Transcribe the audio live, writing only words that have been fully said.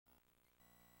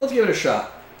Let's give it a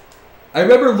shot. I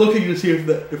remember looking to see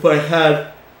if I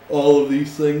had all of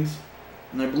these things,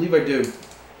 and I believe I do.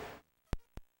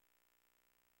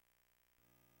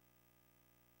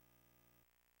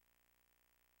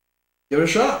 Give it a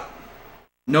shot.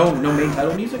 No main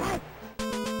title music?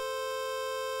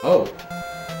 Oh.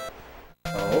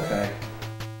 Oh, okay.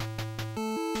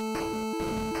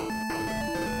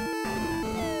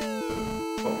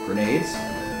 Oh, grenades.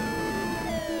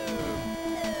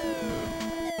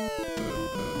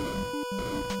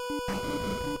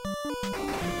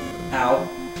 Ow.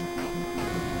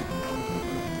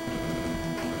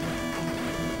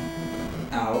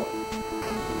 Ow.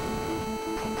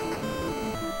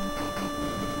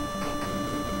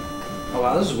 Oh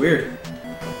wow, this is weird.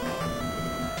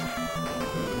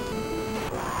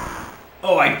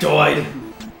 Oh, I died!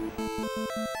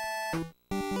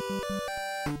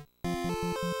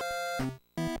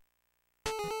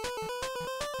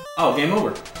 Oh, game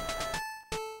over.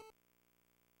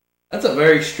 That's a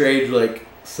very strange, like,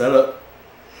 setup.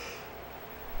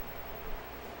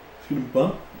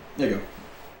 Bump. There you go.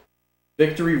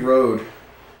 Victory Road.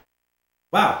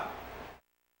 Wow.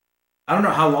 I don't know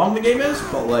how long the game is,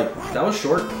 but like, that was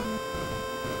short.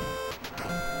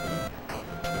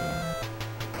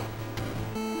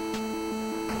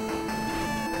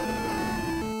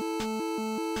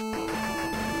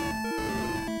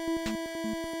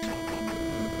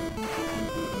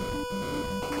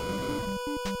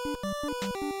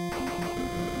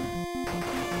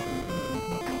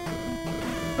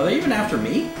 Are they even after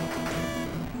me?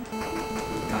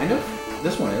 Kind of.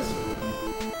 This one is.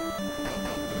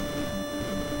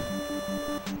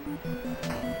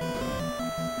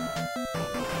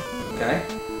 Okay.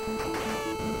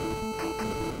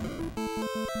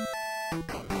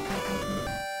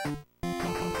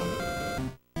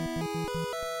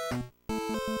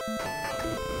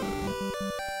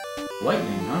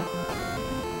 Lightning, huh?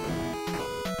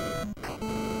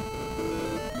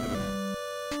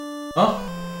 Oh.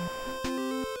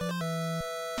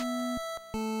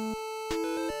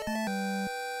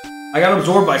 I got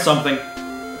absorbed by something.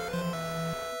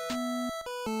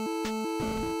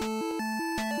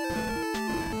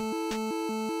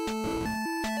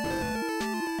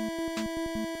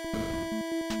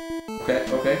 Okay,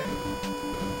 okay.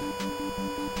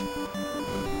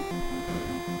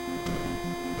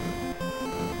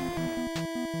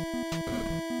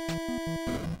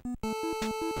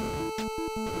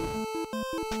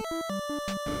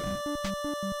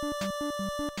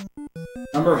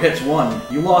 Number of hits 1.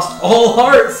 You lost all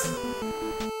hearts!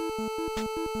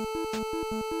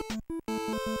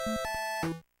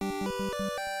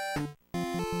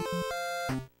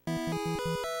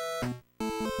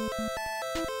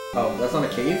 Oh, that's not a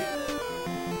cave?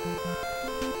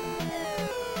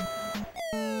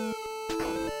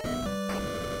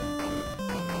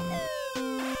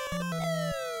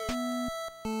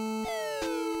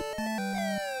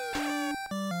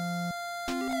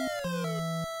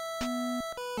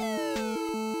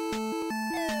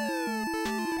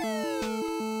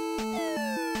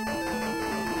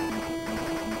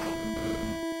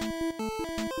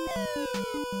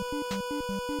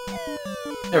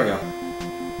 There we go.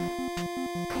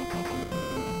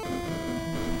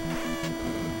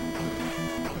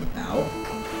 Ow.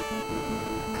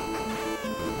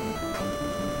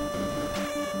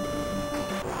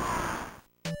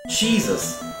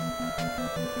 Jesus.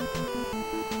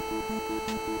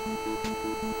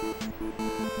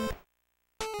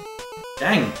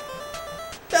 Dang.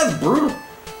 That's brutal.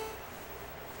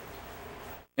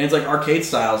 And it's like arcade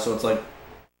style, so it's like...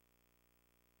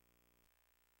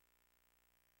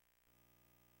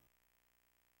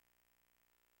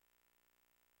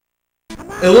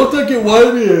 It looked like it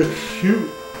wanted me to shoot.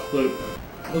 Like,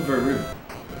 that was very weird.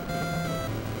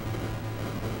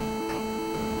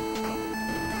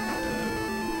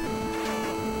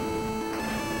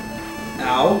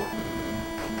 Ow.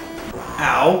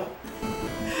 Ow.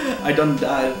 I done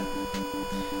died.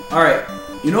 Alright,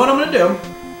 you know what I'm gonna do?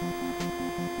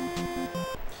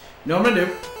 You know what I'm gonna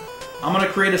do? I'm gonna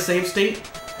create a save state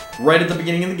right at the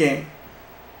beginning of the game.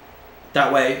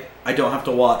 That way, I don't have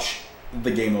to watch the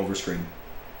game over screen.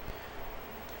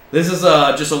 This is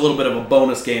just a little bit of a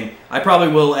bonus game. I probably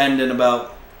will end in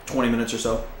about 20 minutes or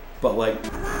so. But, like,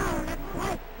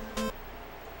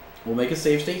 we'll make a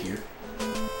save state here.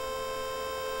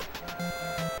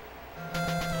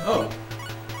 Oh.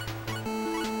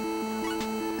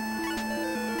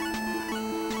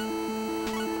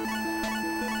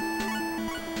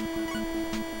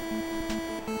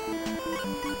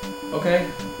 Okay.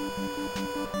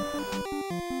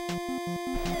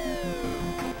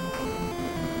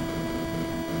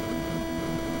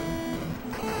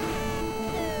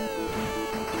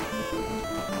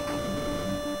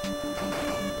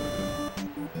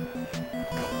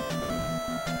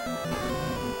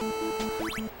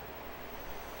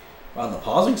 Wow, the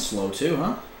pausing's slow too,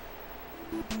 huh?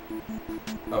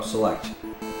 Oh, select.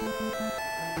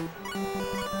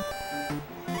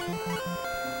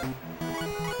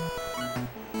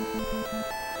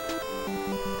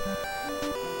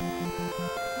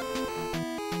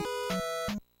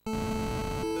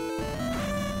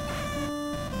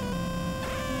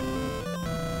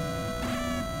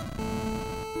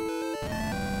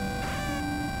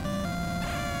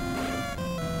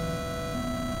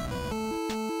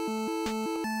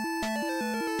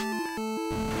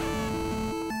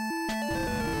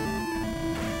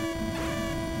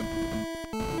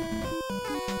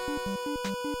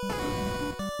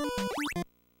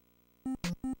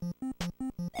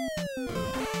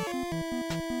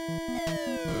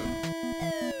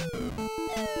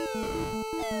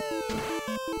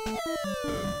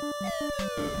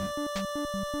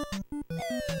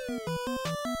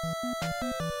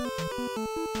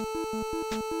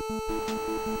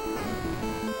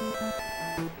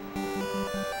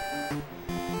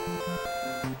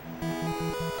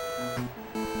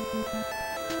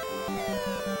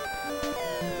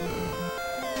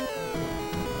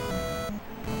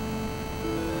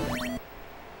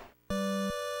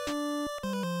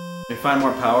 You find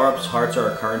more power-ups, hearts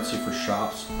are a currency for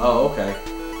shops. Oh, okay.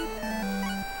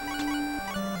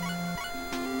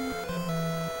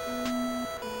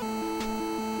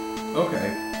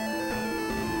 Okay.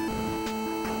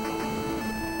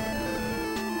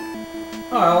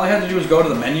 Oh, all I had to do was go to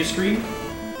the menu screen,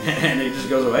 and it just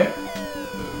goes away.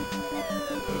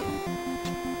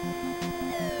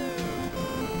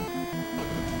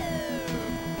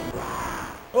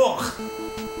 Ugh!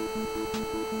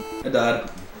 I died.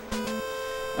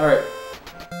 Alright.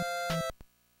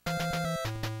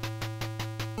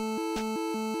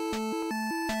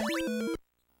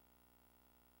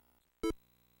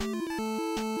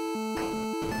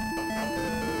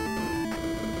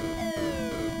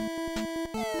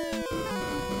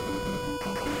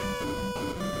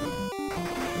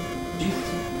 Jesus.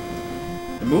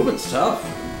 The movement's tough.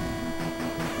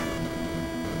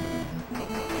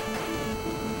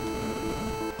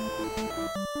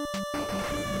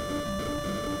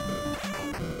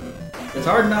 It's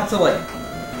hard not to, like...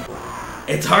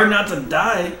 It's hard not to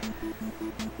die.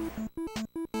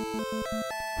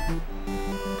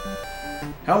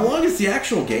 How long is the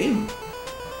actual game?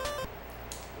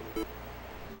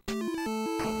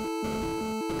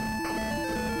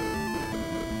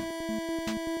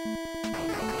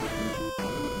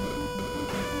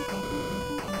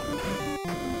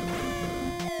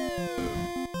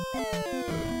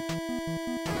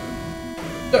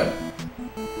 Good.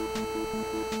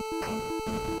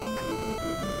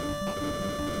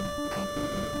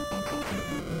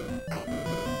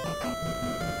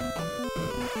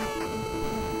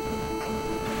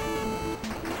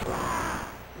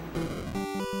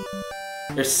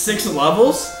 There's 6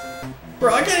 levels?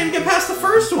 Bro, I can't even get past the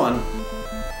first one.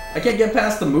 I can't get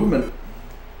past the movement.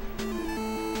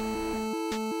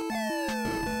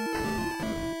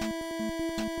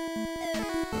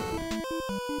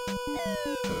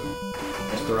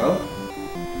 Nice throw.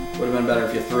 Would have been better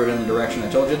if you threw it in the direction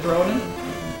I told you to throw it in.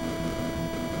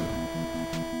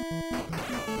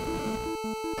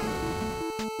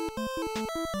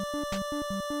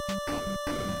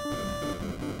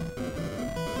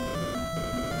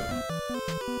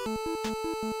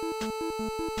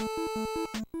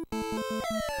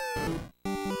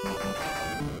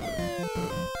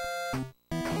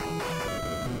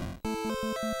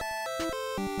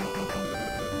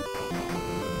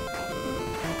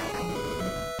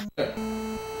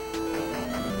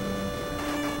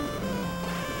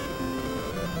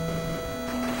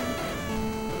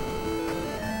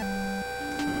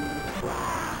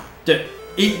 Dude,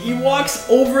 he walks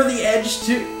over the edge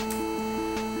too.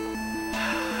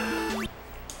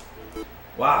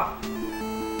 Wow.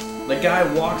 The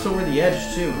guy walks over the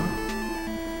edge too, huh?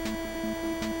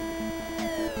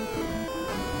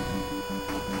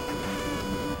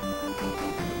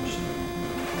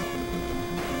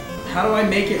 How do I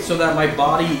make it so that my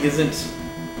body isn't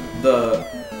the...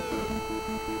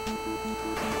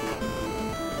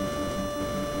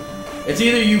 It's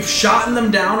either you've shot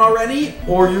them down already,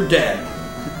 or you're dead.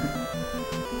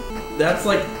 That's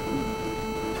like...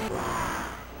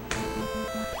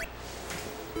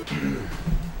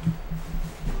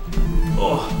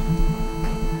 Oh.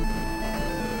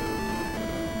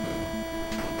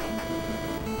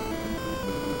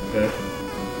 Okay.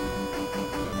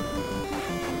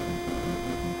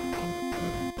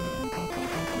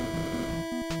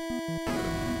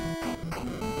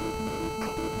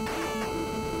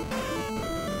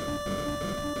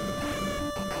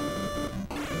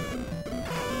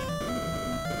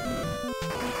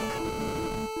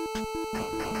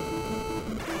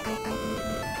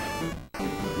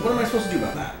 What am I supposed to do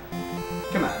about that?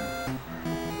 Come on.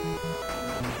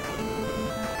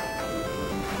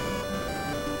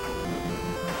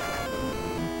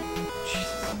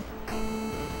 Jesus.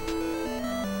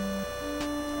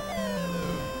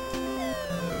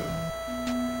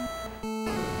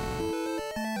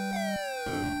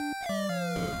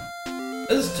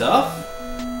 This is tough.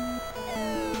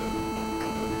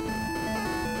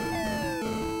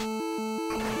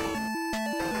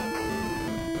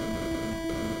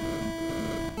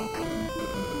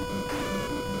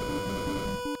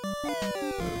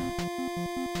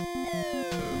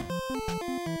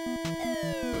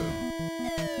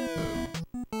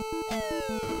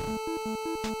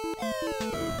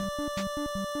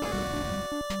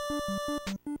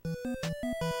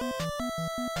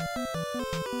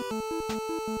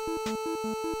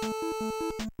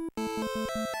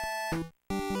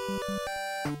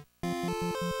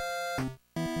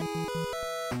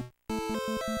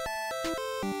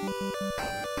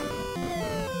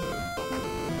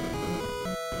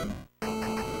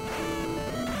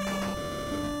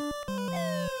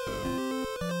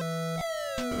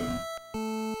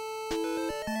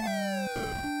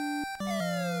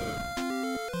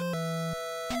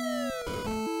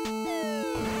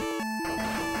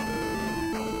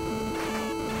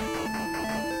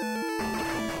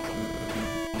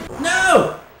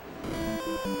 No!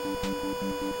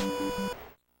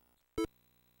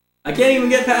 I can't even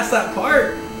get past that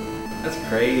part. That's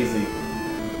crazy.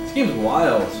 This game's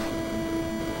wild.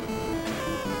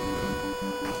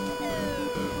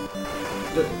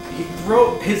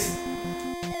 His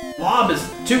lob is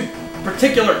too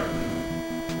particular.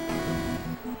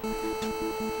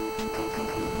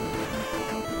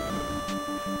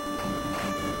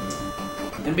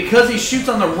 And because he shoots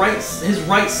on the his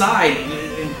right side,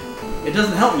 it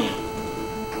doesn't help me.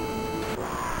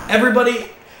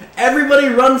 Everybody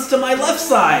runs to my left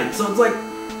side, so it's like...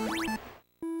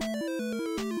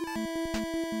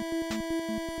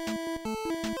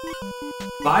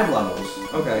 Five levels.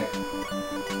 Okay.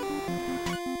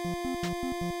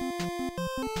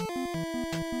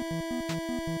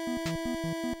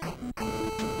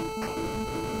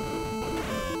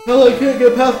 Hell, I can't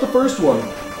get past the first one.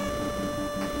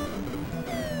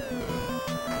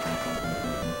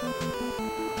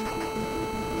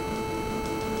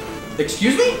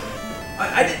 Excuse me?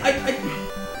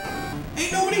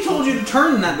 Ain't nobody told you to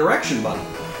turn in that direction, bud.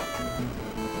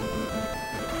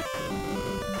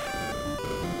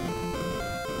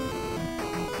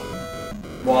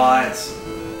 What?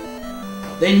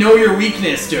 They know your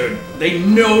weakness, dude. They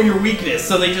know your weakness,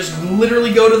 so they just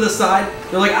literally go to the side.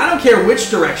 They're like, I don't care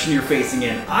which direction you're facing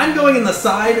in. I'm going in the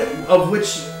side of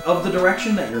the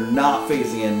direction that you're not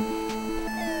facing in.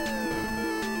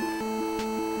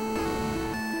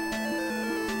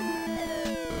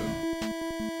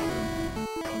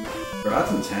 Bro,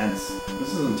 that's intense.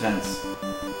 This is intense.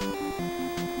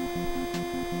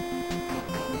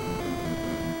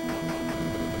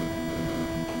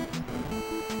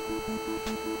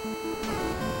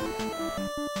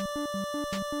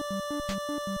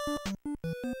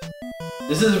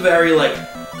 This is very, like...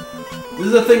 This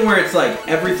is a thing where it's like,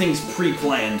 everything's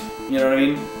pre-planned. You know what I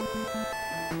mean?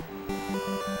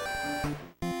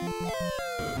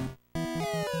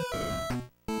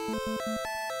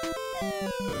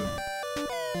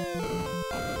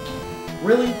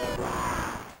 Really?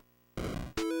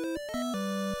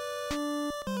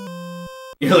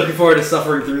 You're looking forward to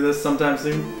suffering through this sometime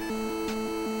soon?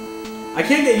 I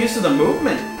can't get used to the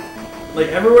movement. Like,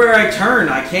 everywhere I turn,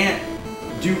 I can't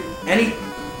do any...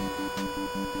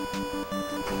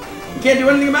 I can't do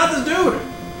anything about this dude!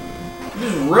 He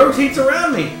just rotates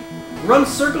around me. Runs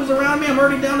circles around me, I'm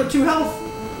already down to 2 health.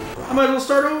 I might as well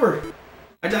start over.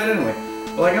 I died anyway.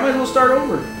 But, like, I might as well start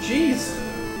over. Jeez.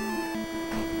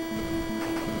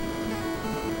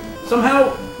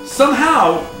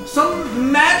 Somehow,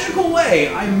 some magical way,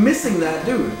 I'm missing that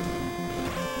dude.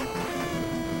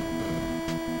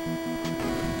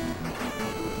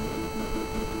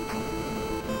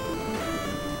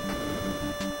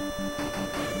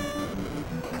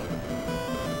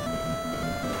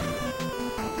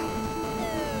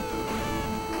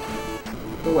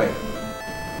 Go away.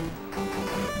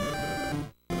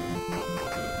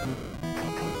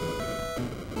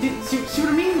 See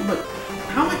what I mean? But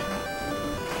how am I...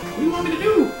 What do you want me to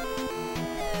do?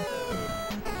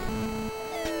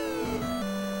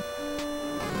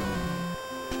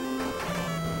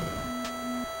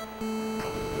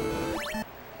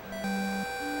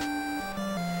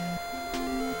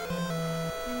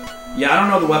 Yeah, I don't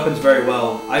know the weapons very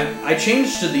well. I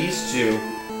changed to these two.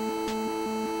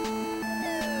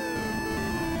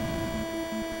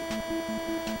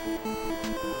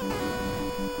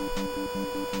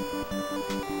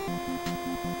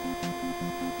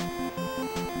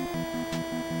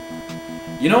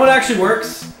 You know what actually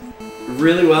works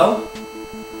really well?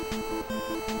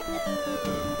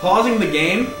 Pausing the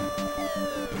game.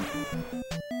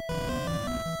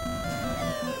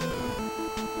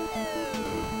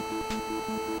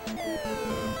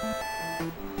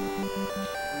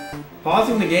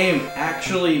 Pausing the game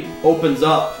actually opens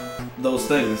up those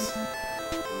things.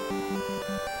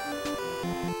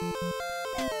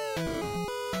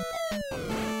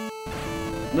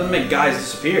 It doesn't make guys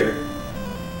disappear.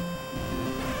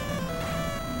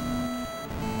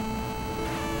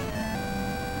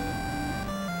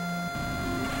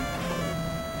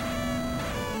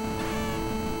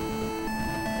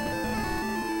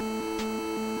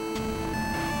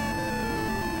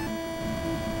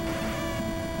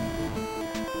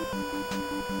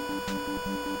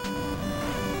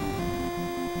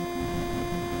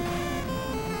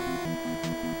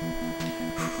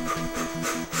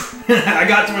 I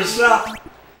got to a shop.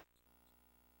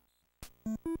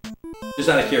 Just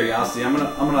out of curiosity, I'm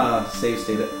gonna save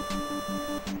state it.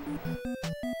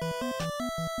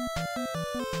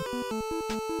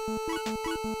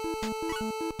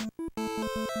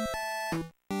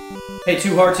 Hey,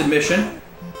 2 hearts admission.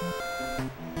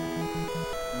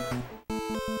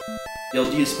 You'll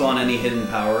despawn any hidden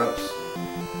power-ups.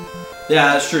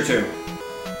 Yeah, that's true too.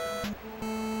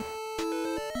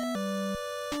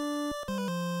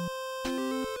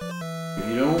 If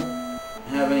you don't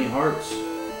have any hearts,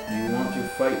 do you want to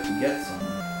fight to get some?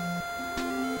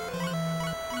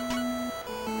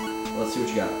 Let's see what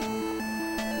you got.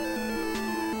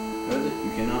 How is it?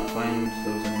 You cannot find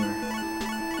those anywhere.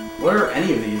 What are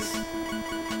any of these?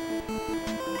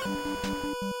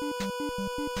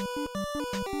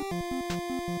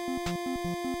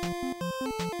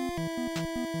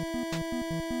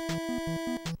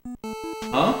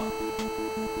 Huh?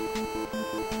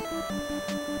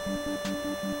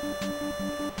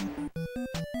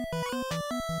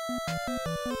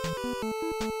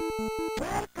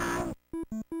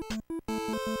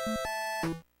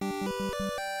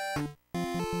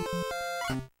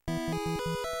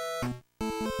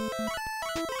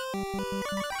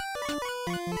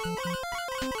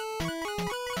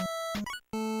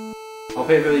 I'll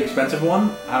pay for the expensive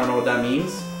one. I don't know what that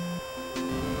means.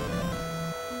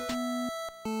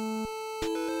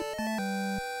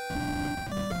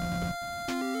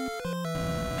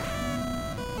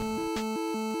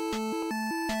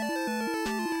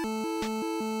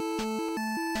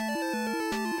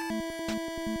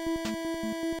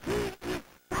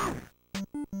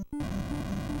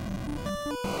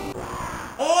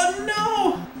 Oh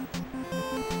no!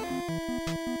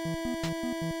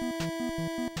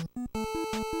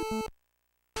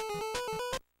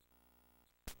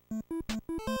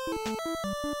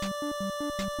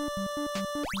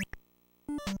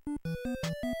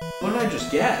 What did I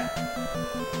just get?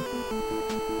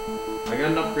 I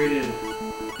got an upgraded...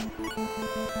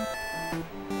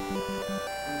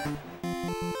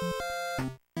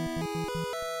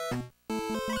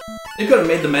 They could have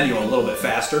made the menu a little bit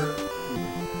faster.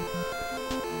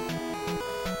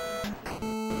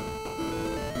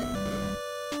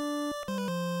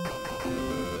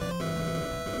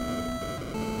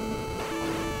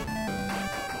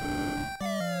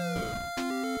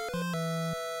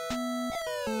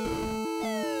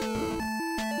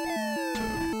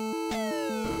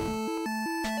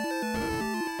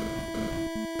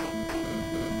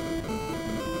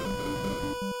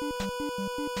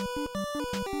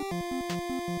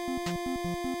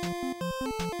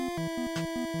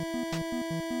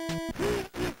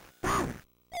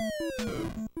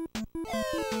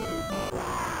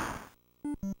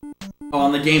 Oh,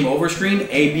 on the game over screen,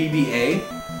 ABBA.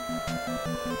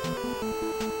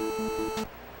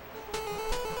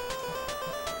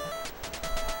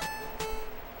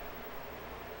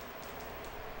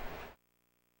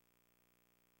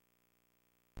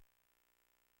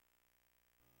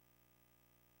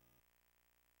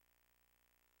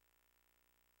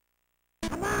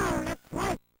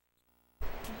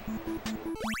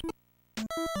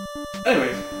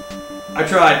 Anyways, I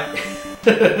tried.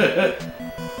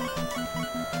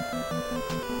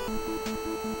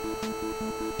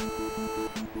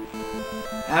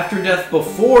 After death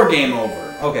before game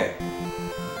over. Okay.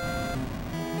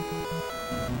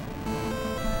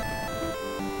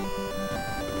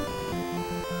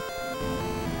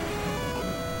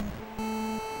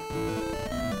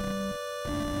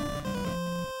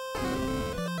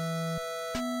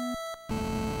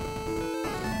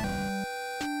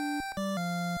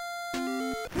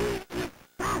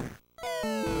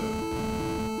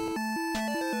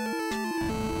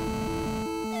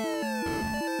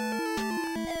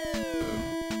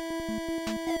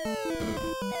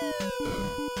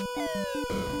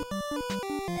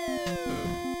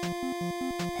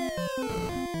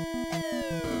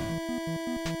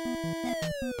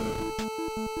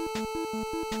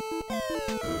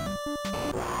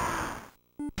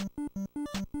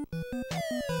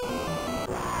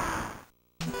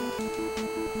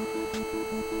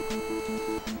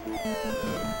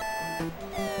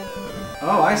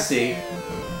 Oh, I see.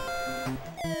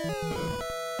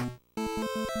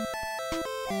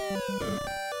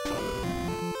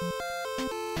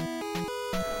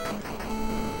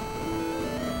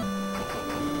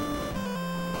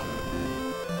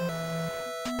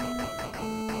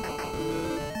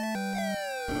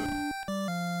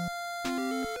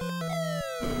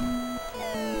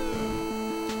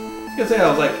 I was gonna say, I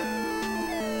was like...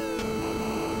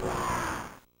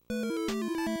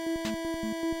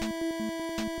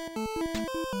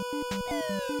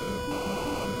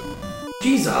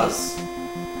 Jesus!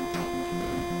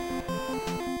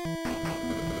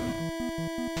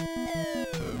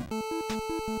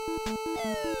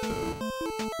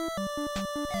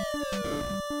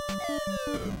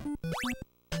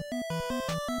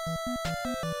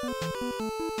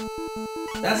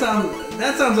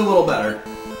 That sounds a little better.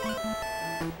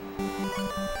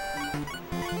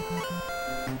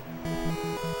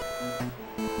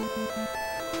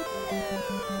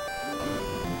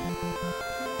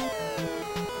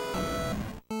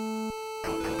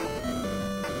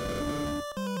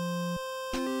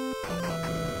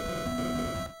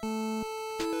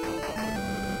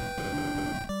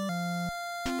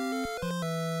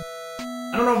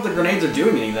 I don't know if the grenades are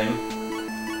doing anything.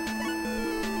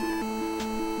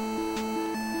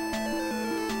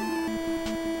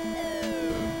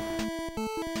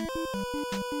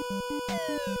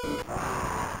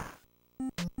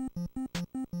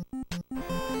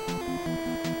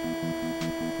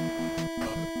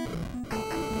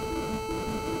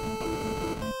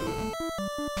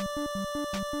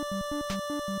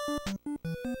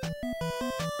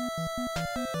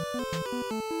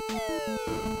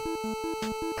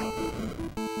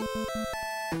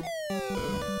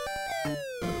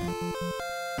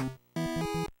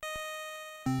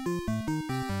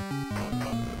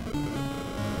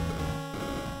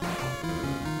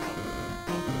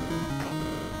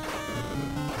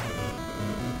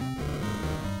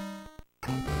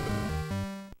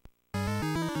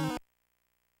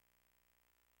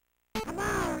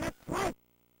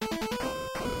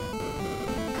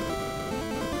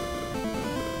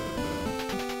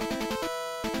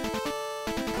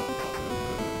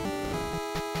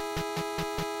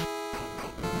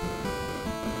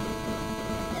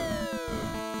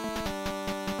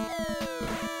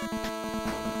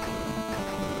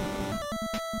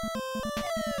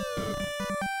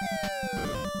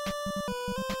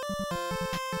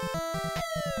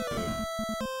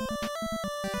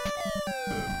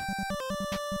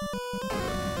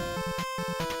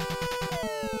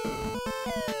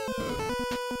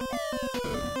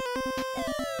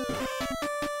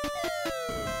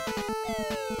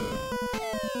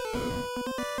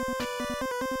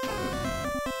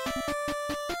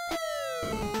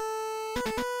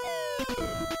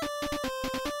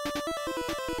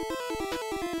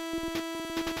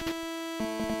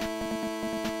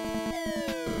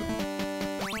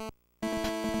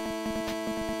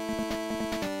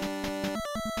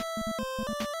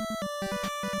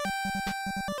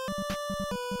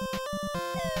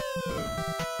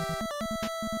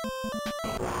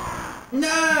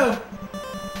 No!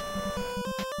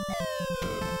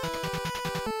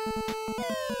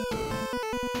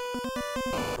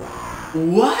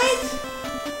 What?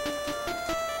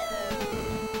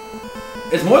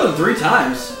 It's more than 3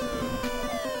 times.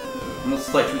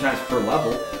 Almost like 3 times per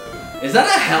level. Is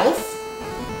that a health?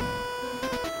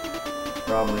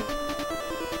 Probably.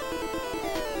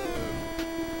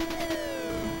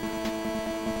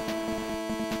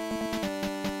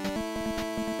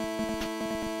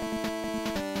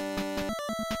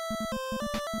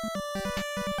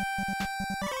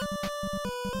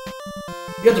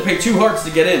 You have to pay 2 hearts to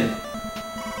get in.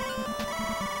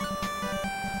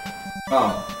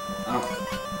 Oh.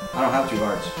 I don't have 2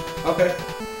 hearts. Okay.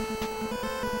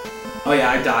 Oh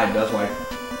yeah, I died, that's why.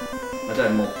 I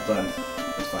died multiple times.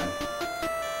 That's fine.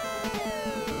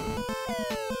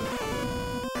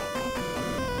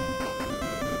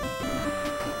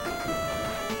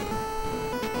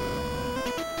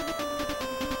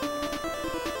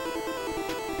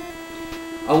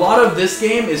 A lot of this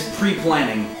game is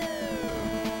pre-planning.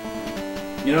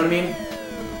 You know what I mean?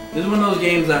 This is one of those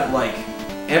games that, like,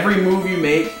 every move you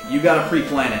make, you gotta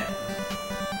pre-plan it.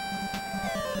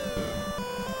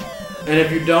 And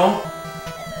if you don't...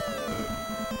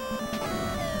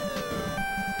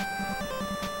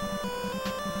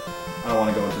 I don't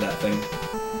want to go into that thing.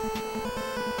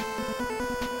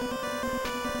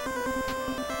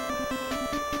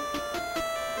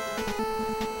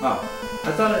 Oh.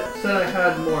 I thought it said I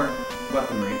had more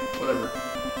weaponry. Whatever.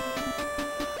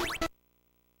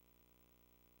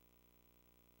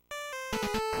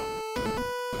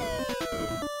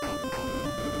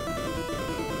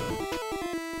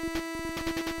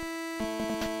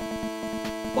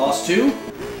 Boss 2?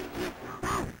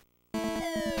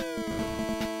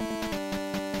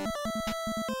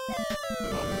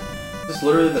 Is this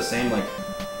literally the same, like,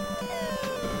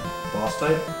 boss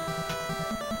type?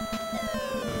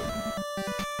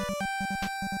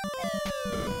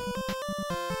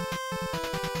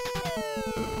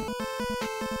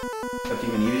 That's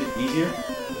even easier?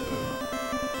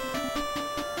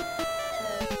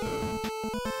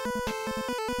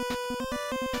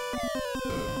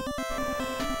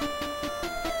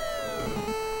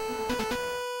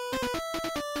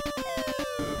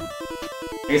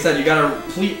 Like I said, you gotta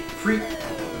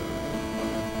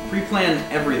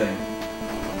pre-plan everything.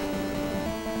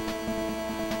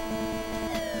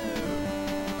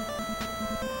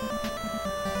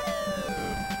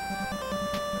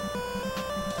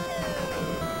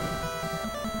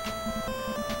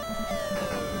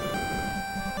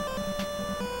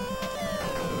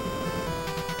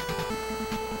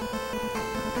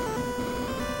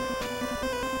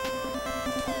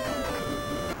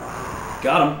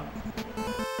 Got him.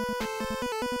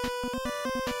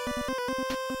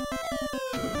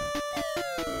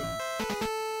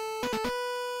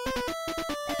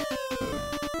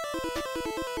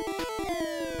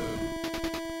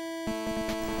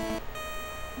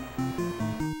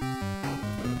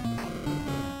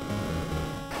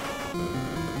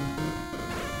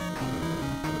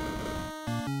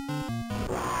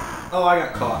 Oh, I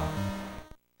got caught.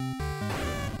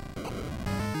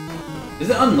 Is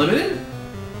it unlimited?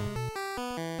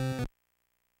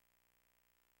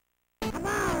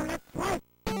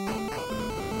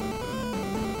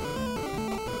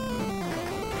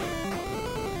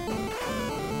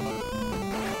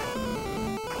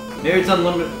 Maybe it's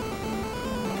unlimited.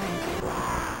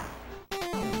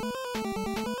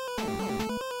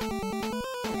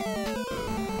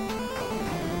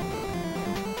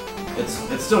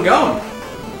 It's still going.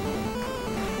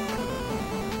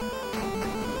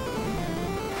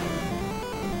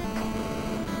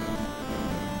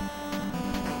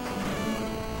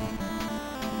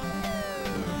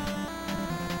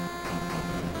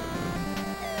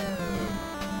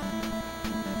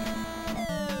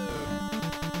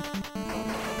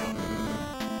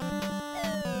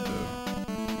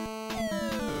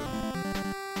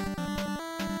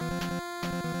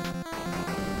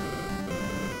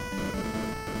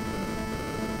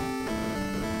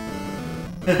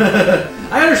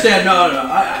 I understand. No.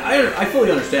 I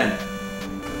fully understand.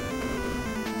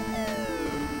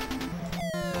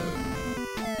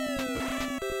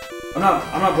 I'm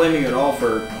not blaming you at all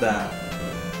for that.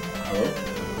 Hello?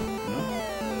 No?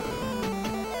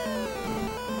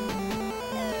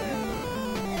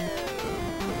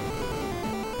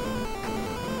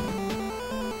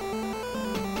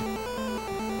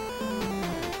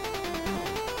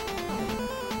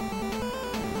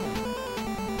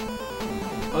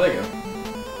 Oh, there you go.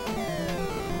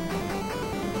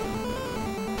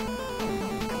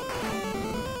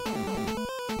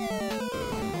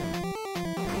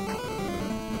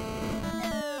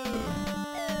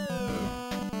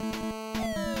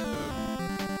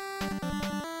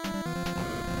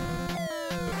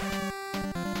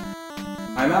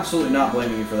 I'm absolutely not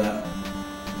blaming you for that.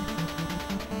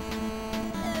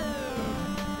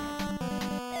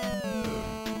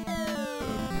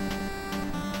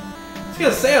 I was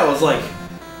gonna say, I was like,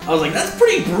 that's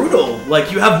pretty brutal.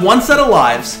 Like, you have one set of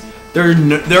lives. There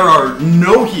are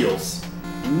no heals,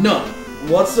 none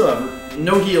whatsoever.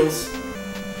 No heals,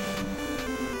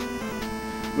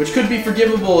 which could be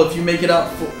forgivable if you make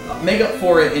up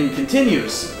for it in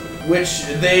continues, which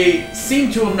they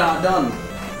seem to have not done.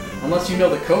 Unless you know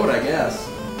the code, I guess.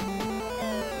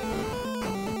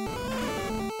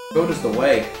 Code is the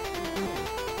way.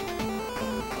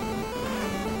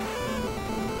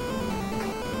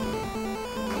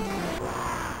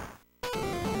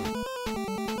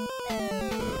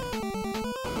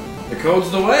 The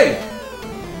code's the way.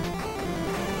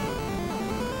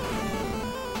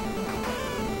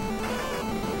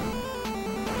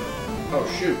 Oh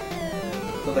shoot. I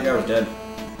thought that guy was dead.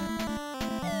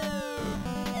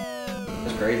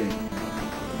 Crazy.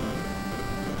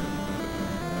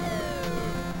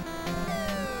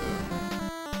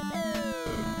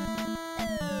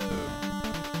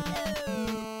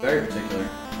 Very particular.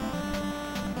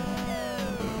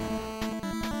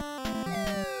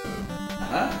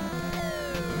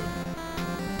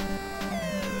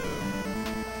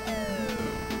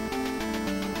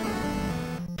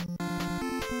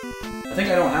 I think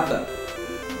I don't have that.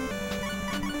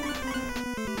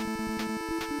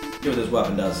 See what this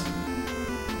weapon does.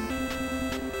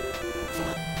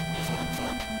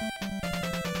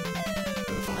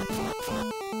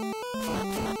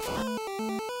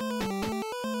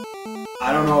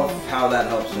 I don't know how that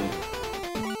helps me.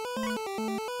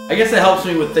 I guess it helps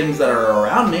me with things that are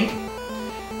around me.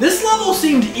 This level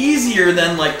seemed easier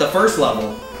than, like, the first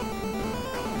level.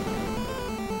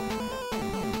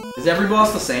 Is every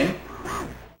boss the same?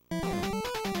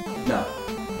 No.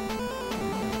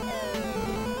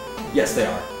 Yes, they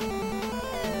are.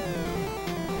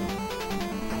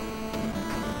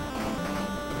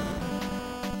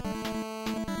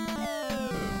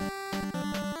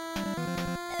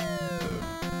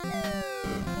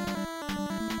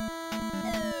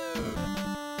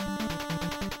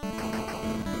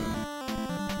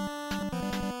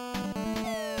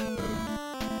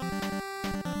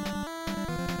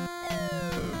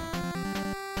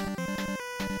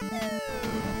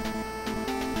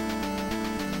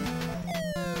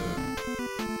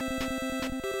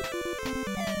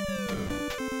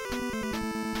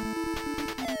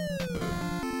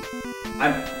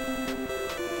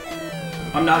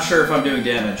 I'm not sure if I'm doing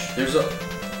damage. There's a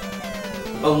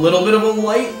little bit of a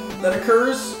light that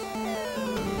occurs.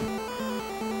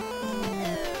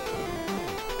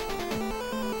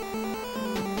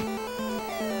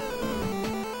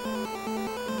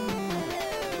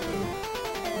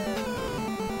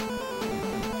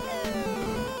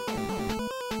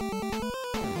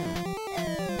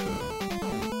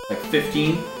 Like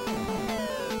 15.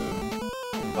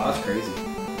 Oh, that's crazy.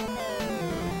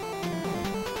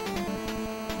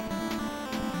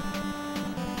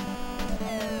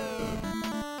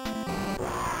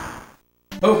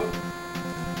 Oh!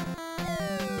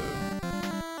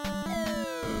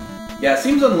 Yeah, it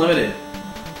seems unlimited.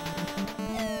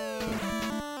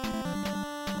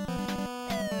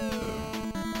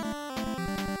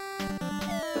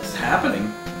 What's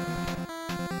happening?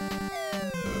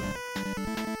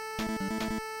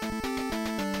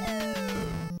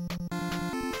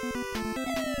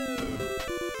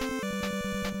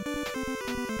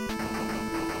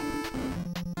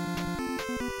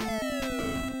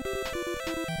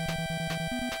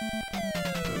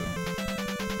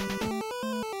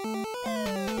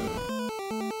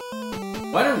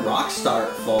 Why did rocks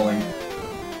start falling?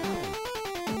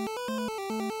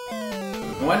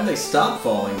 And why did they stop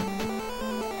falling?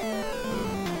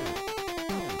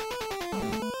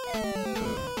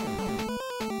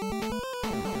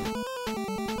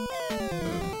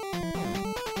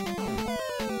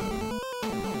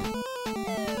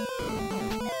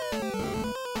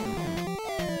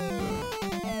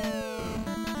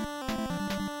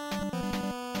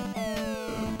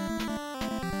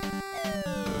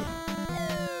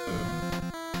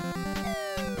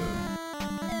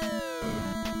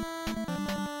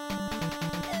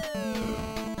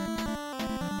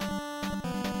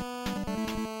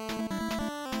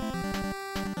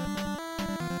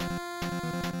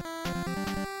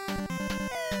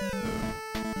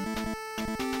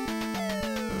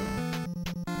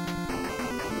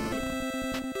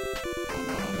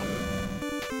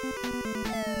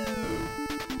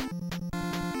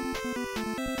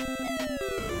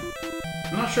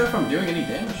 I'm not sure if I'm doing any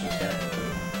damage to this guy.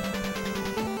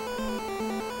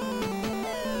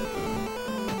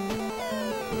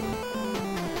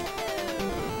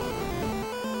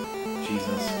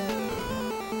 Jesus.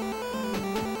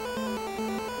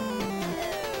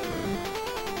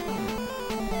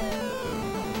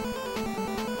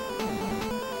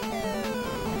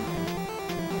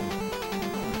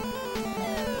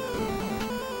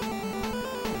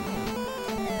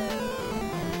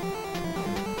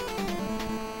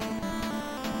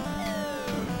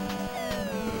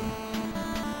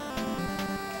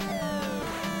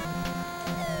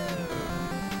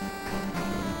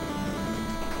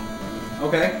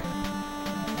 Okay.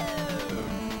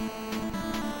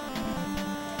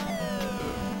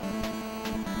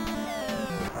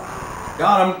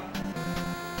 Got him.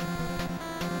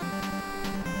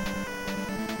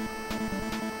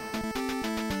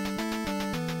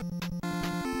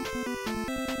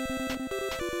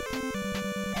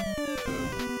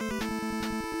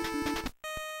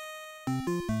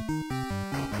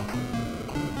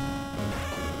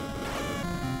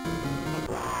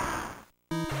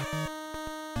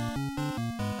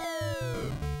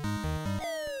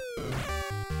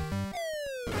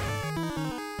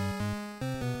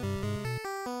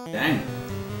 Dang.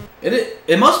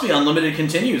 It must be unlimited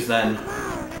continues then.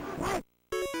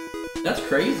 That's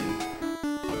crazy.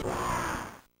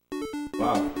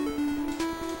 Wow.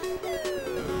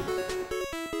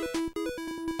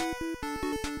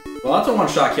 Well, that's a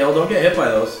one-shot kill. Don't get hit by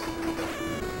those.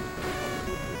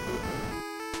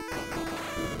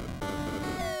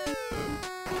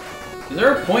 Is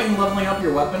there a point in leveling up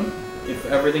your weapon if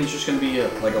everything's just going to be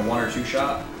like a 1 or 2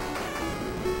 shot?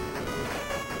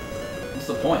 What's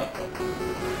the point?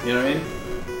 You know what I mean?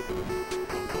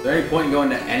 Is there any point in going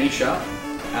to any shot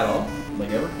at all?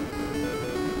 Like ever?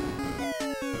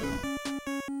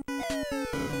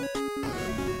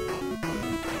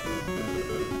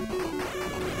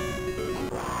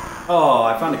 Oh,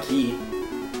 I found a key.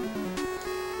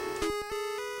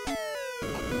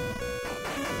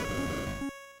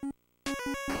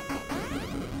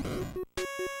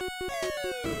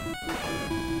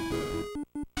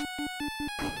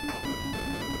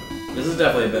 This is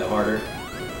definitely a bit harder.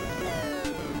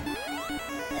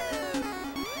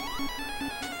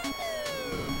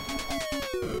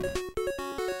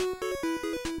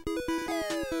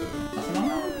 Nothing on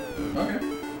that one? Okay.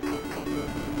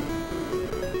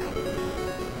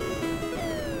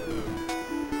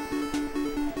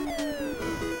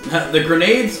 The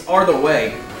grenades are the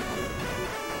way.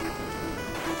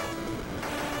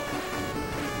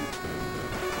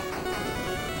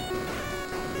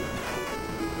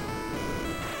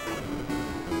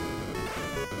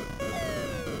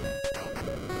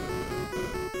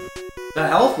 That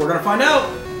health? We're gonna find out!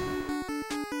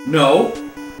 No.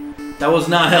 That was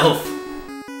not health.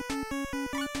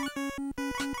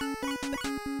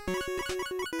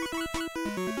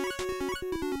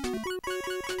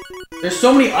 There's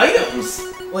so many items!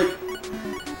 Like...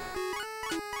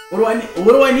 What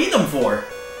do I need them for?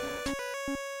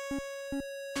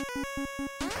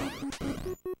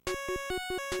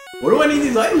 What do I need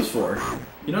these items for?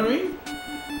 You know what I mean?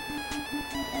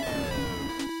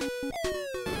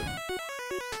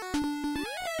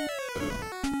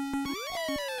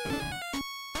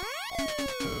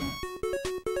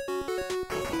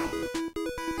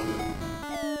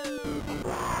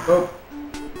 Oh.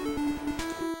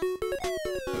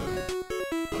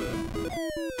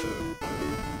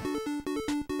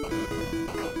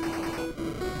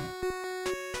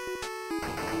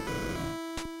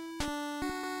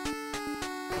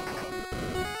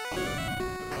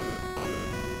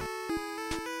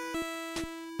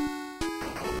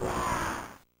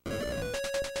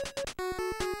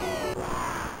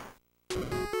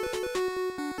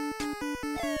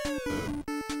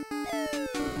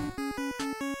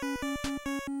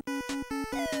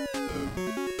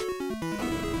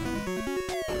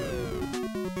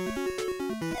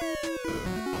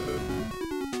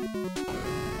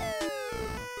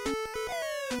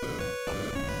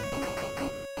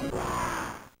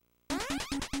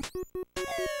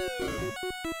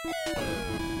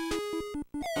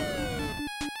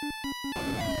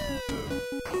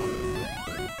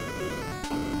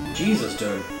 Jesus,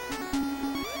 dude.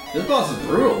 This boss is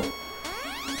brutal.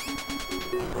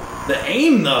 The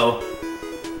aim, though.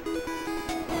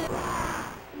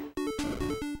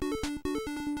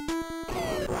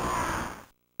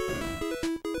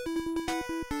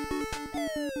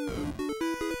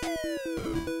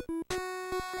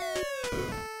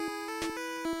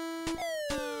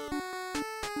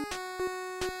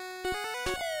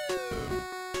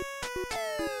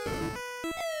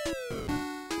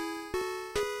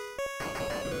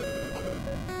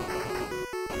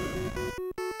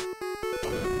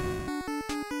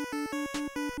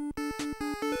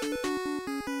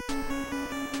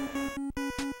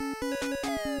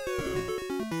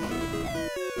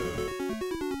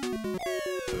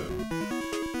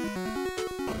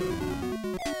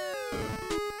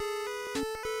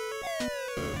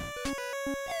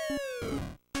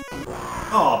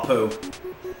 Aw, poo.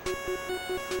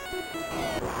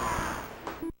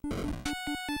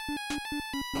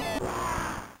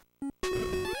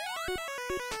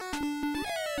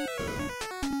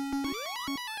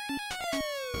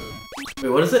 Wait,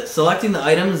 what is it? Selecting the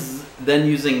items, then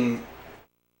using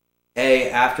A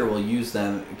after will use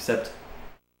them, except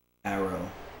arrow.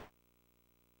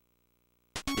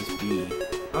 Is B.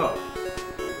 Oh.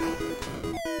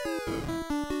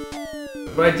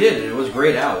 But I did, and it was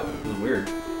grayed out. It was weird.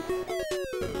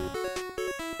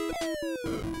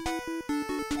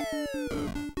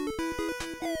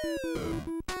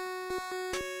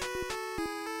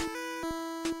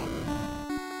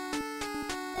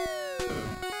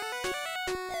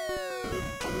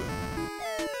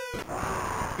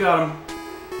 Got him.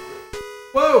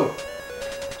 Whoa!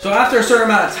 So after a certain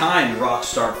amount of time, rocks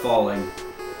start falling.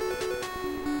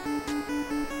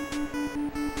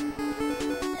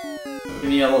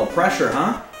 Giving you a little pressure,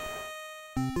 huh?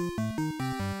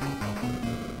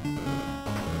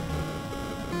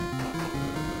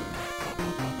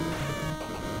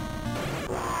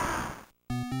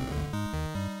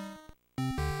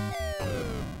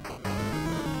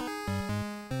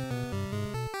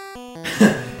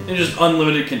 And just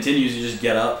unlimited continues, you just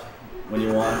get up when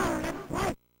you want.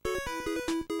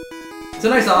 It's a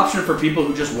nice option for people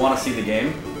who just want to see the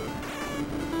game.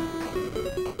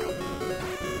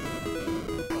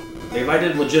 Like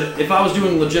if I was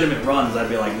doing legitimate runs, I'd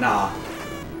be like, nah.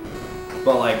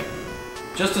 But like,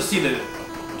 just to see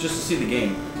the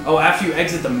game. Oh, after you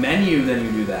exit the menu, then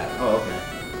you do that. Oh, okay.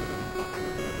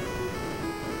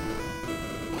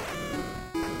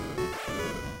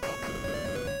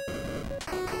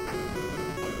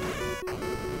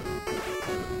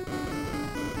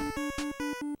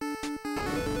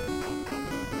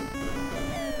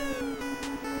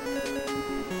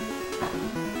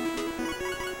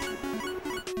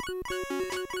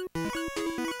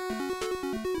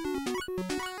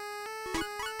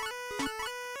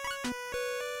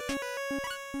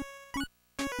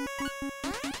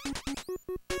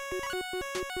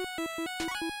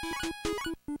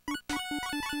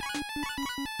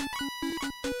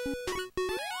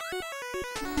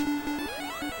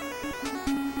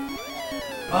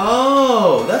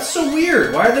 Oh, that's so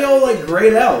weird. Why are they all like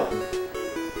grayed out?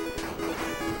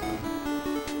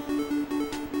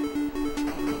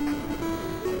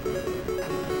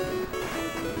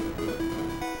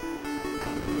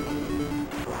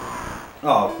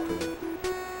 Oh.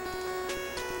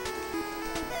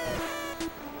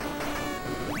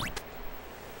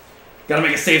 Gotta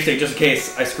make a save state just in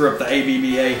case I screw up the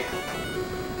ABBA.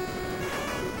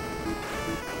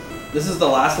 This is the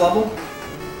last level?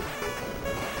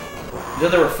 You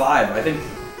said there were 5, I think.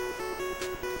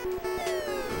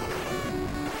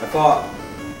 I fought,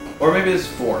 or maybe this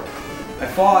is 4. I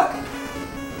fought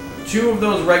 2 of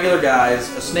those regular guys,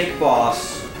 a snake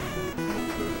boss,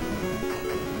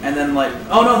 and then like,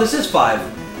 oh no, this is 5.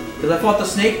 Because I fought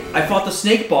the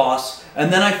snake boss,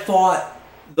 and then I fought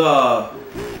the...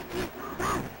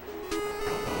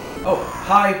 Oh,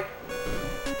 hi.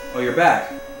 Oh, you're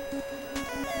back.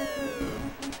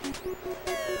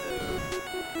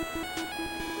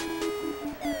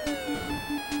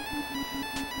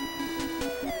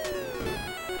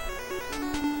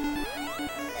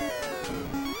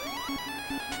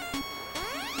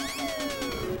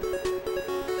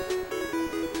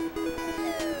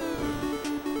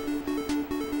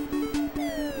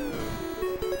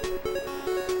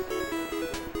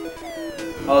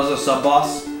 Oh, there's a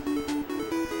sub-boss?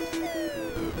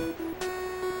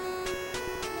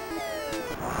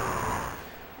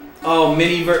 Oh,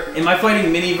 am I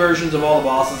fighting mini versions of all the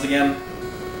bosses again?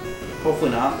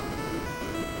 Hopefully not.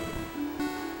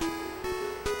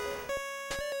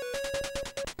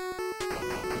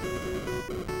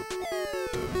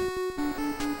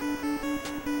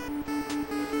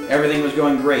 Everything was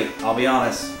going great, I'll be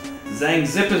honest. Zang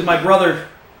Zip is my brother.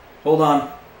 Hold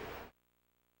on.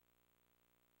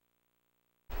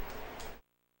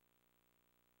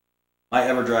 My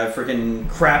EverDrive freaking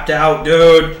crapped out,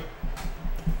 dude.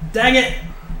 Dang it.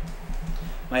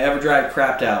 My EverDrive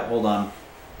crapped out. Hold on.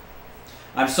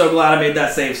 I'm so glad I made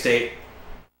that save state.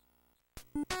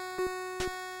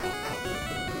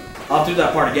 I'll do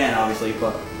that part again, obviously,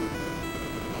 but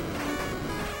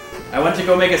I went to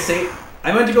go make a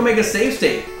save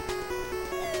state.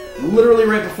 Literally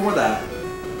right before that.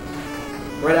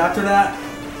 Right after that,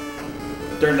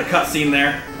 during the cutscene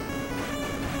there.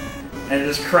 And it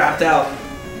just crapped out.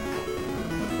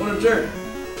 What a jerk.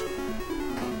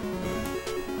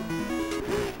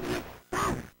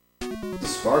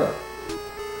 Sparta.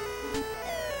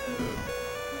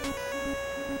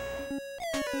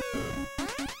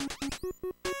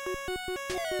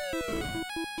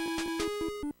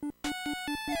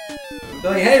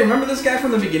 They're like, hey, remember this guy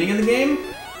from the beginning of the game?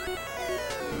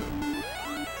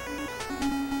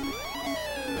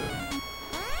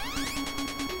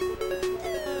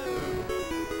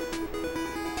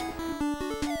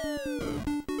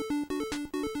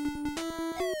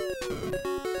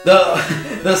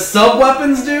 The sub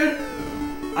weapons, dude.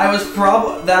 I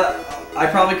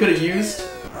probably could have used.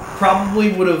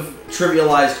 Probably would have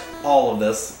trivialized all of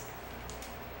this.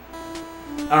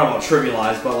 I don't know about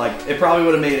trivialized, but like it probably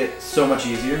would have made it so much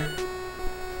easier.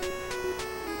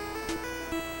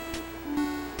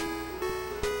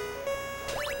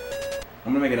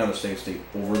 I'm gonna make another save state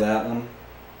over that one,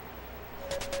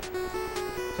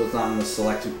 so it's not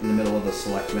in the middle of the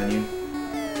select menu.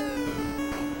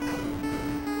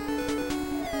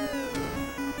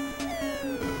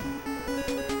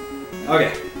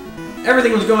 Okay.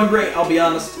 Everything was going great, I'll be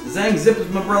honest. Zang Zip is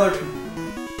my brother.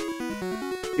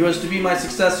 He was to be my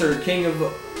successor, King of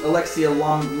Alexia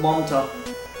Lomta.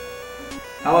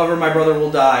 However, my brother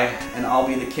will die, and I'll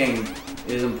be the king.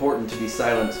 It is important to be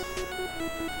silent.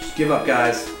 Just give up,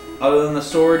 guys. Other than the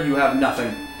sword, you have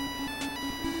nothing.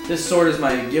 This sword is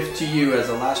my gift to you as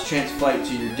a last chance fight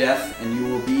to your death, and you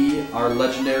will be our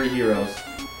legendary heroes.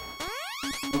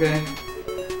 Okay.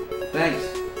 Thanks.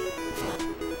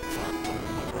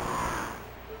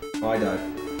 Oh, I died.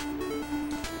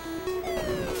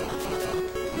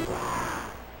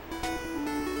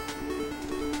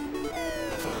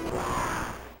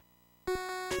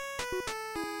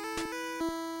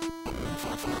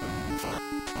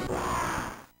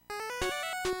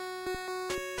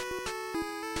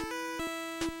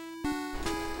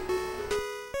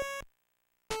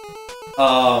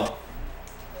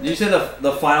 Did you say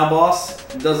the final boss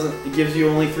it gives you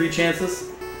only 3 chances?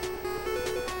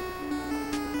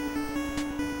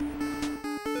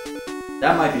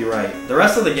 That might be right. The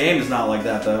rest of the game is not like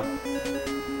that, though.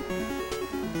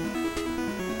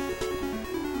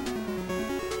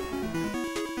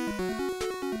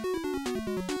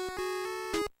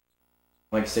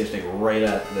 Like save state right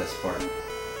at this part.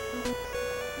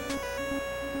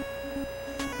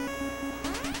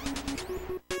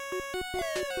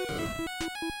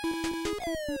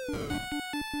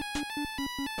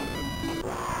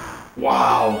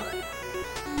 Wow.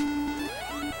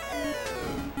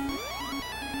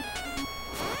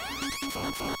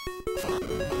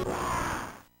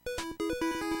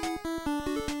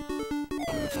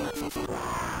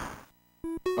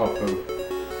 Oh, poo.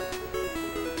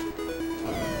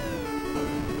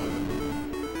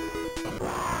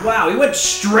 Wow, he went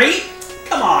straight?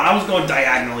 Come on, I was going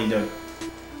diagonally, dude.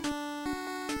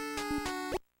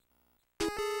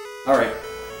 Alright.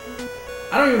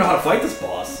 I don't even know how to fight this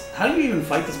boss. How do you even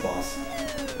fight this boss?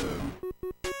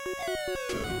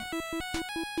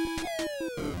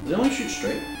 Does it only shoot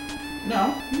straight?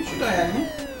 No, you shoot diagonally.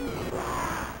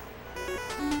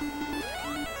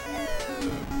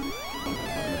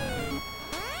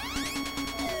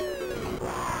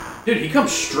 Dude, he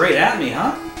comes straight at me,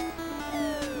 huh?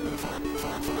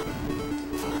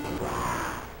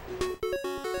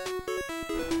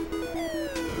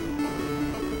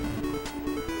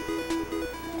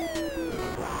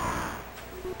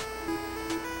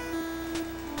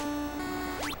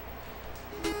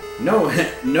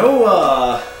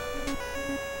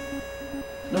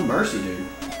 No mercy, dude.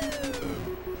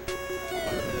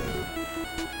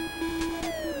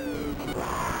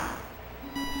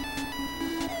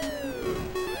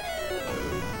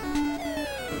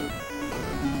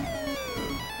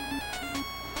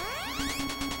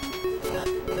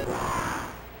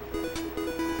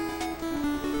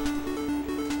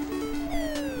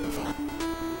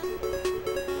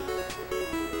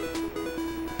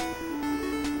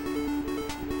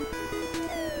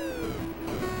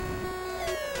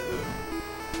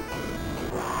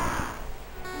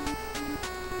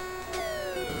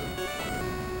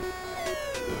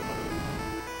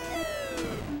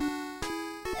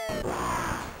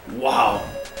 Wow.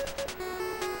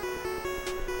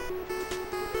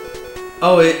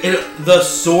 Oh, the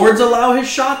swords allow his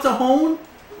shot to home?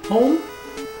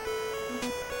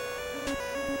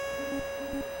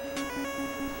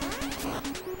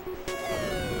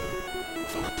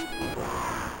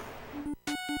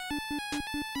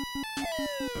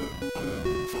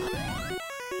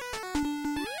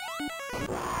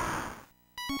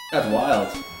 That's wild.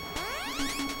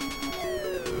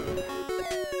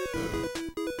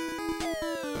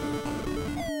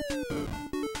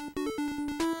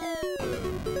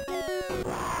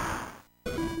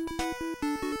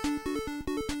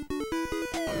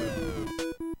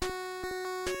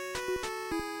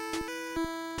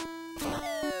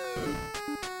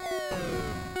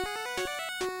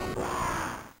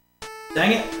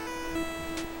 Dang it.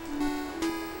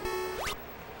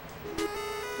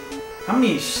 How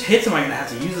many hits am I gonna have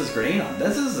to use this grenade on?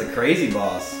 This is a crazy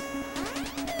boss.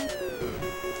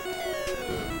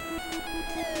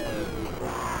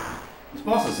 This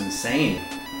boss is insane.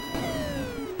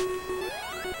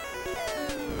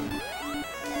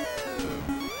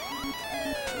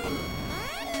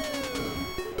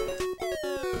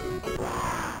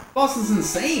 This boss is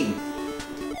insane.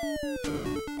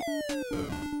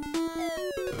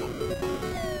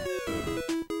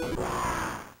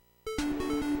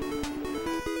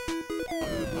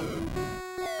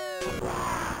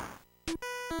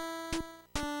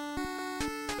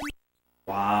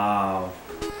 Wow.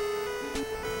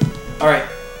 Alright.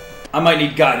 I might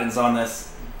need guidance on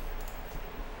this.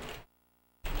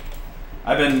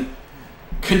 I've been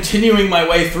continuing my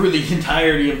way through the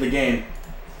entirety of the game.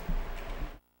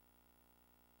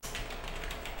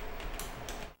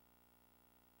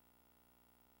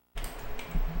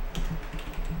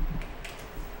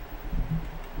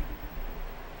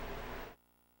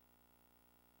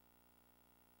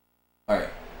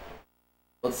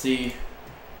 Let's see.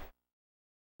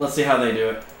 Let's see how they do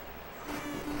it.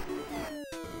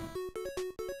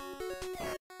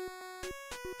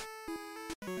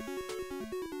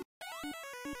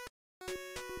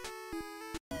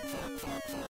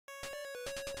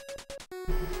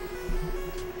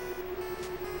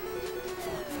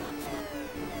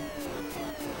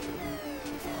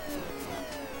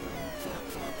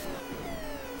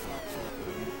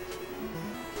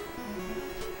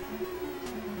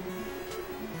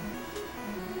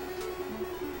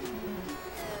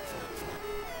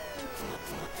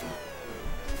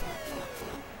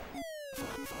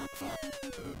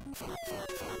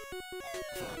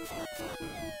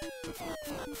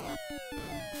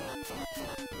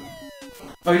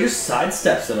 Oh, he just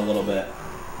sidesteps it a little bit.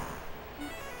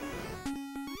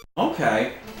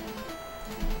 Okay.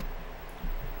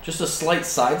 Just a slight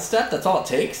sidestep, that's all it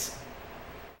takes?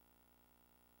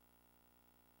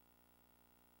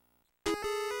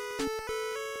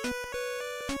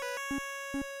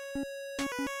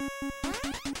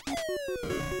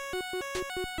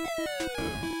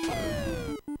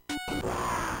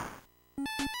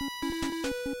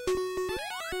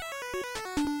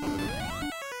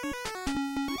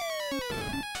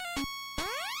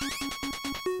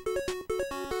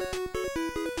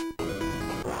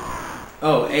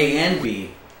 Oh, A and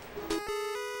B.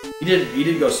 He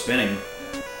did go spinning.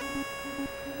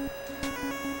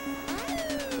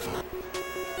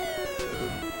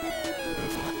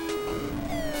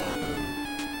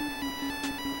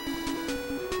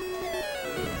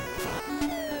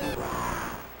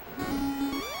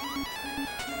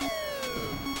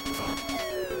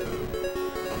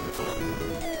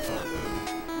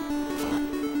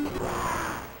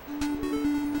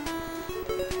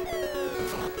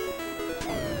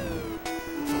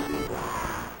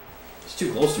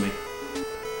 Too close to me.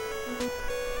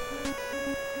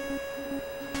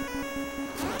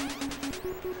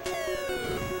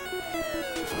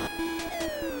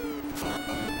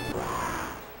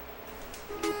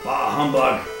 Ah,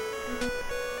 humbug.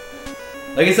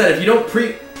 Like I said, if you don't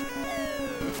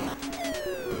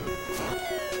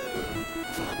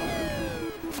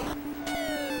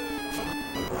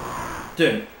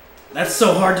Dude, that's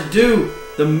so hard to do.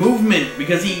 The movement,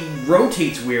 because he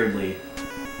rotates weirdly.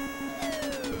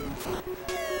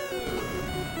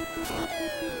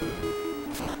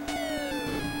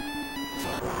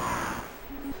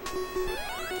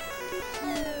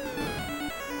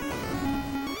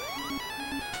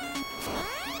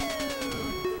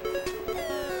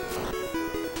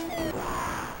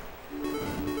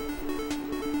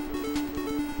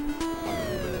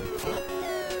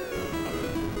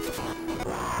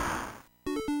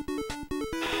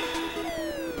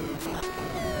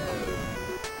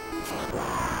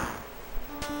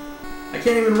 I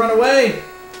can't even run away!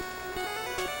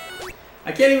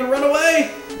 I can't even run away!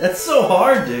 That's so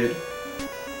hard, dude.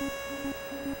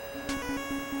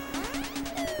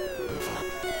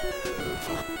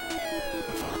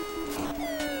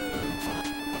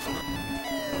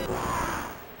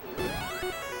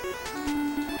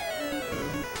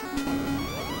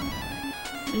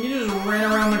 And you just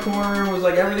ran around the corner and was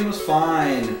like everything was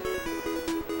fine.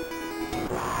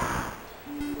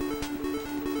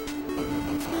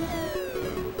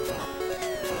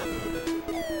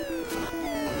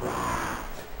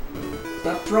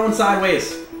 Stop throwing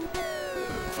sideways.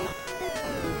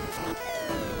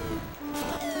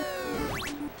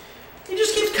 He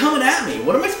just keeps coming at me.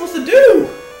 What am I supposed to do?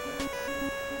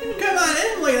 He didn't come at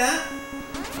him like that.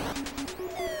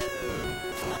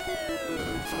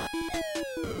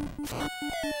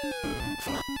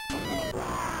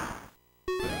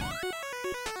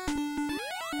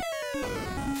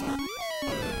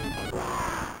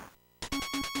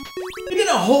 He did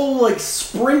a whole, like,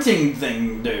 sprinting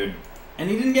thing, dude. And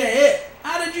he didn't get hit.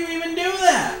 How did you even do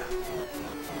that?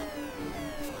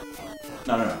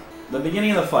 No. The beginning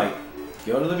of the fight.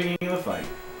 Go to the beginning of the fight.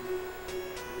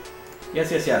 Yes.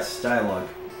 Dialogue.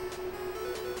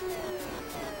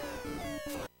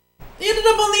 He ended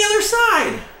up on the other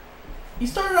side. He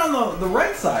started on the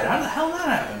right side. How the hell did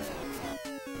that happen?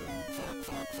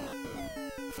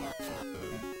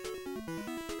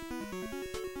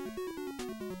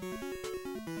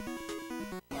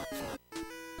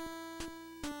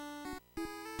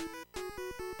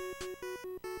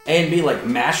 A and B, like,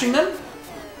 mashing them?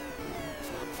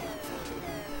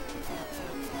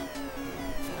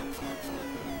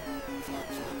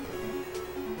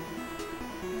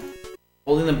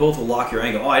 Holding them both will lock your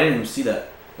angle. Oh, I didn't even see that.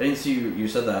 I didn't see you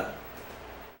said that.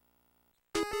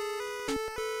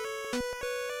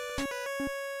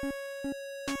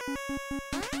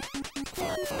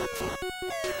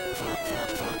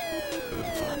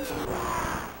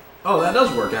 Oh, that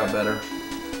does work out better.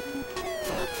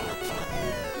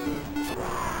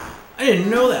 I didn't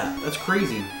know that. That's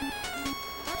crazy.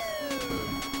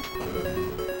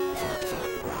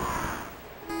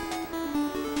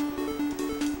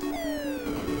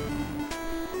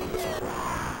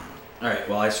 Alright,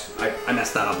 well, I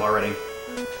messed that up already.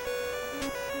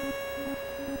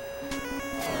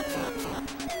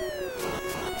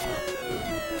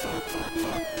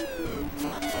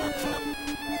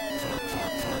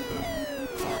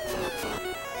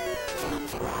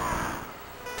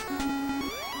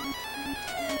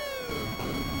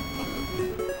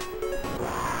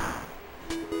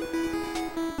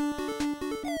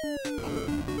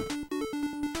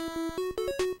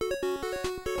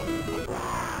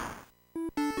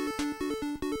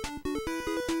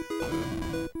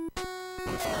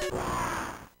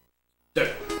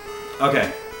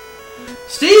 Okay.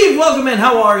 Steve, welcome in.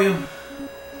 How are you?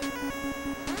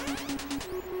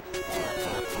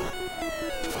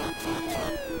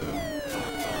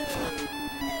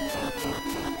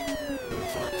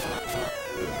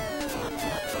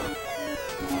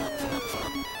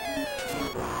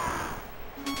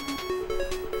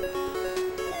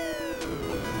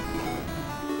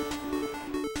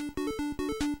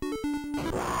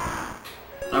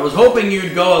 I was hoping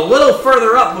you'd go a little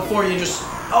further up before you just...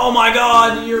 Oh my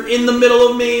god, you're in the middle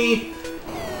of me!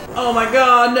 Oh my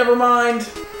god, never mind.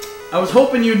 I was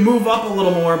hoping you'd move up a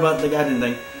little more, but the guy didn't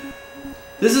think.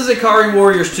 This is Ikari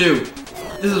Warriors 2.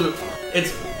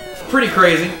 It's pretty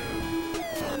crazy.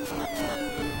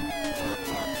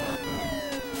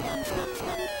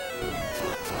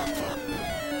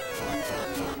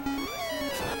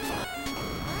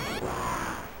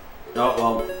 Oh,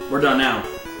 well, we're done now.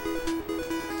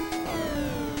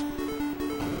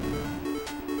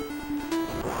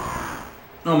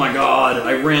 Oh my god,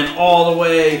 I ran all the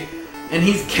way, and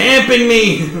he's camping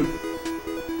me!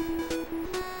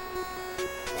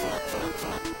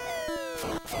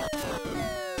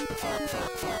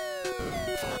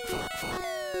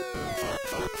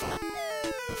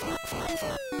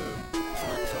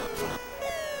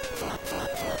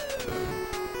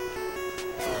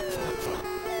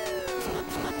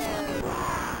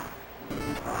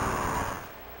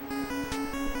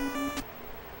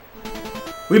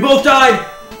 We both died!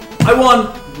 I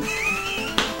won!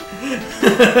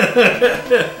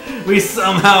 We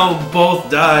somehow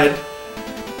both died.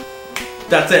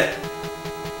 That's it.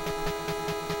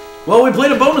 Well, we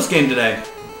played a bonus game today.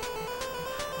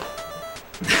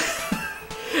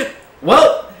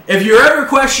 Well, if you're ever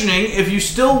questioning if you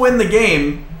still win the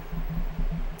game,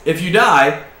 if you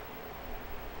die,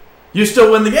 you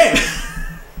still win the game.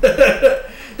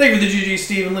 Thank you for the GG,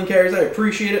 Steve and Lynn Carries. I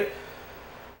appreciate it.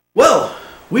 Well,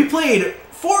 we played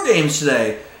 4 games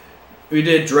today. We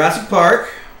did Jurassic Park,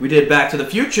 we did Back to the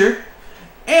Future,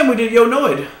 and we did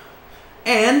Yonoid.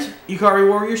 And Ikari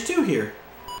Warriors 2 here.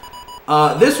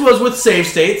 This was with save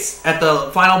states at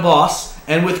the final boss,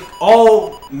 and with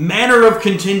all manner of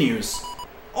continues.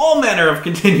 All manner of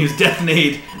continues,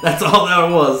 detonate. That's all that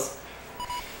it was.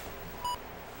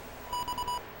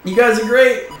 You guys are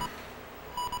great.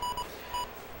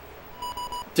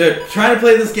 Dude, trying to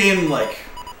play this game, like,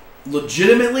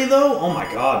 legitimately, though? Oh my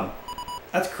god.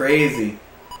 That's crazy.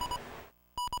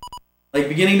 Like,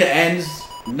 beginning to end,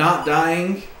 not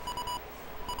dying.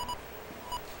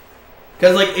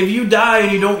 Because, like, if you die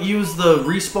and you don't use the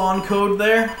respawn code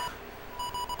there,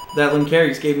 that Lynn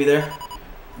Carries gave me there,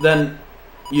 then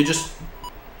you just...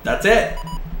 That's it.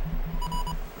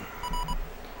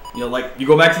 You know, like, you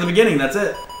go back to the beginning, that's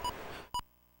it.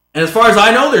 And as far as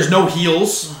I know, there's no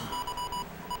heals.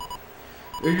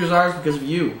 Your desires because of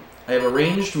you. I have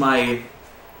arranged my...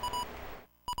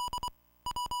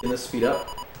 Can this speed up?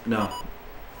 No.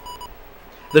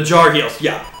 The jar heals,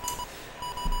 yeah.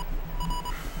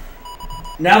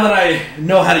 Now that I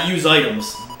know how to use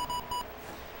items,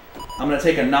 I'm going to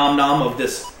take a nom-nom of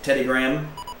this Teddy Graham.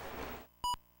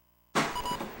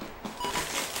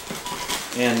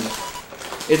 And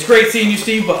it's great seeing you,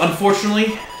 Steve, but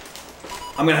unfortunately,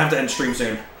 I'm going to have to end stream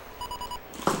soon.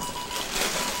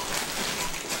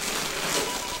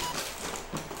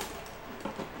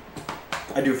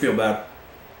 I do feel bad.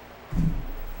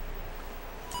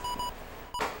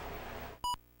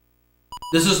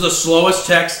 This is the slowest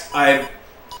text I've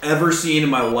ever seen in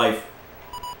my life.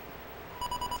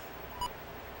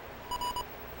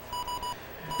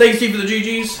 Thanks, Steve, for the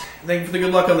GGs. Thank you for the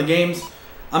good luck on the games.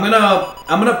 I'm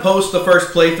gonna post the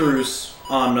first playthroughs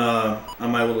on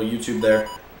my little YouTube there,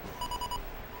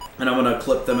 and I'm gonna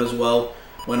clip them as well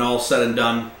when all said and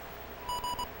done.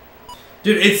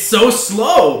 Dude, it's so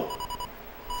slow.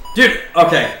 Dude,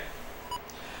 okay.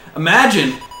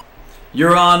 Imagine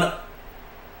you're on...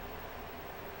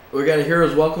 We got a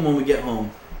hero's welcome when we get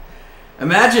home.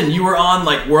 Imagine you were on,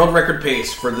 like, world record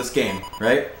pace for this game,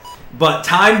 right? But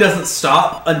time doesn't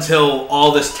stop until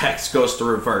all this text goes to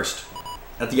reversed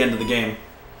at the end of the game.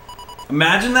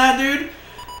 Imagine that, dude.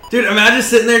 Dude, imagine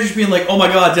sitting there just being like, oh my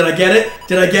god, did I get it?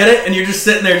 Did I get it? And you're just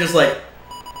sitting there just like...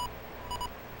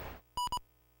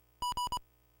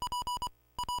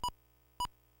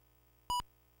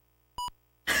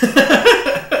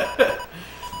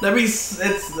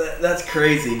 That's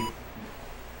crazy.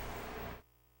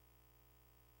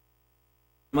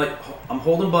 I'm like, I'm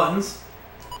holding buttons.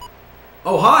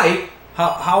 Oh, hi.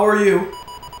 How are you?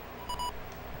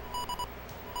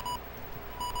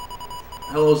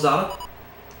 Hello, Zada.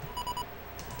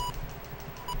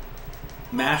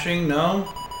 Mashing?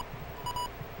 No.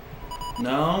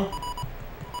 No.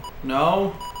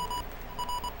 No.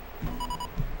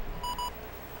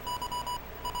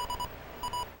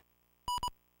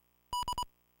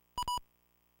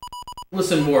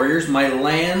 Listen, warriors, my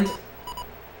land,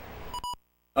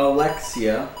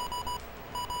 Alexia.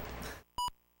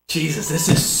 Jesus, this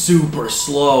is super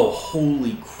slow.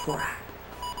 Holy crap.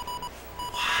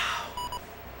 Wow.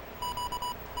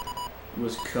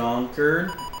 Was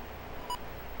conquered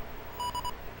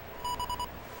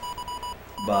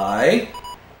by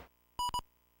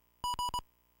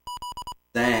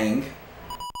Zang.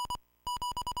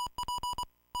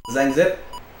 Zang Zip.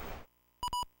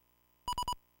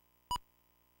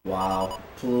 Wow.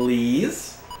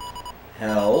 Please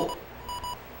help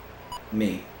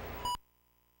me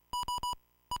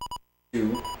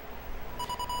to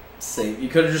save. You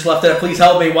could have just left it at please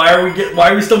help me. Why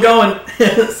are we still going?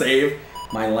 Save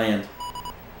my land.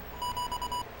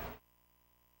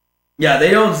 Yeah, they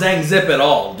don't Zang Zip at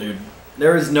all, dude.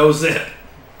 There is no zip.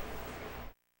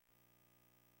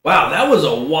 Wow, that was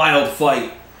a wild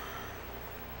fight.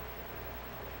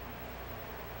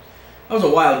 That was a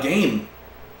wild game.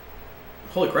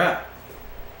 Holy crap.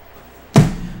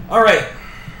 All right.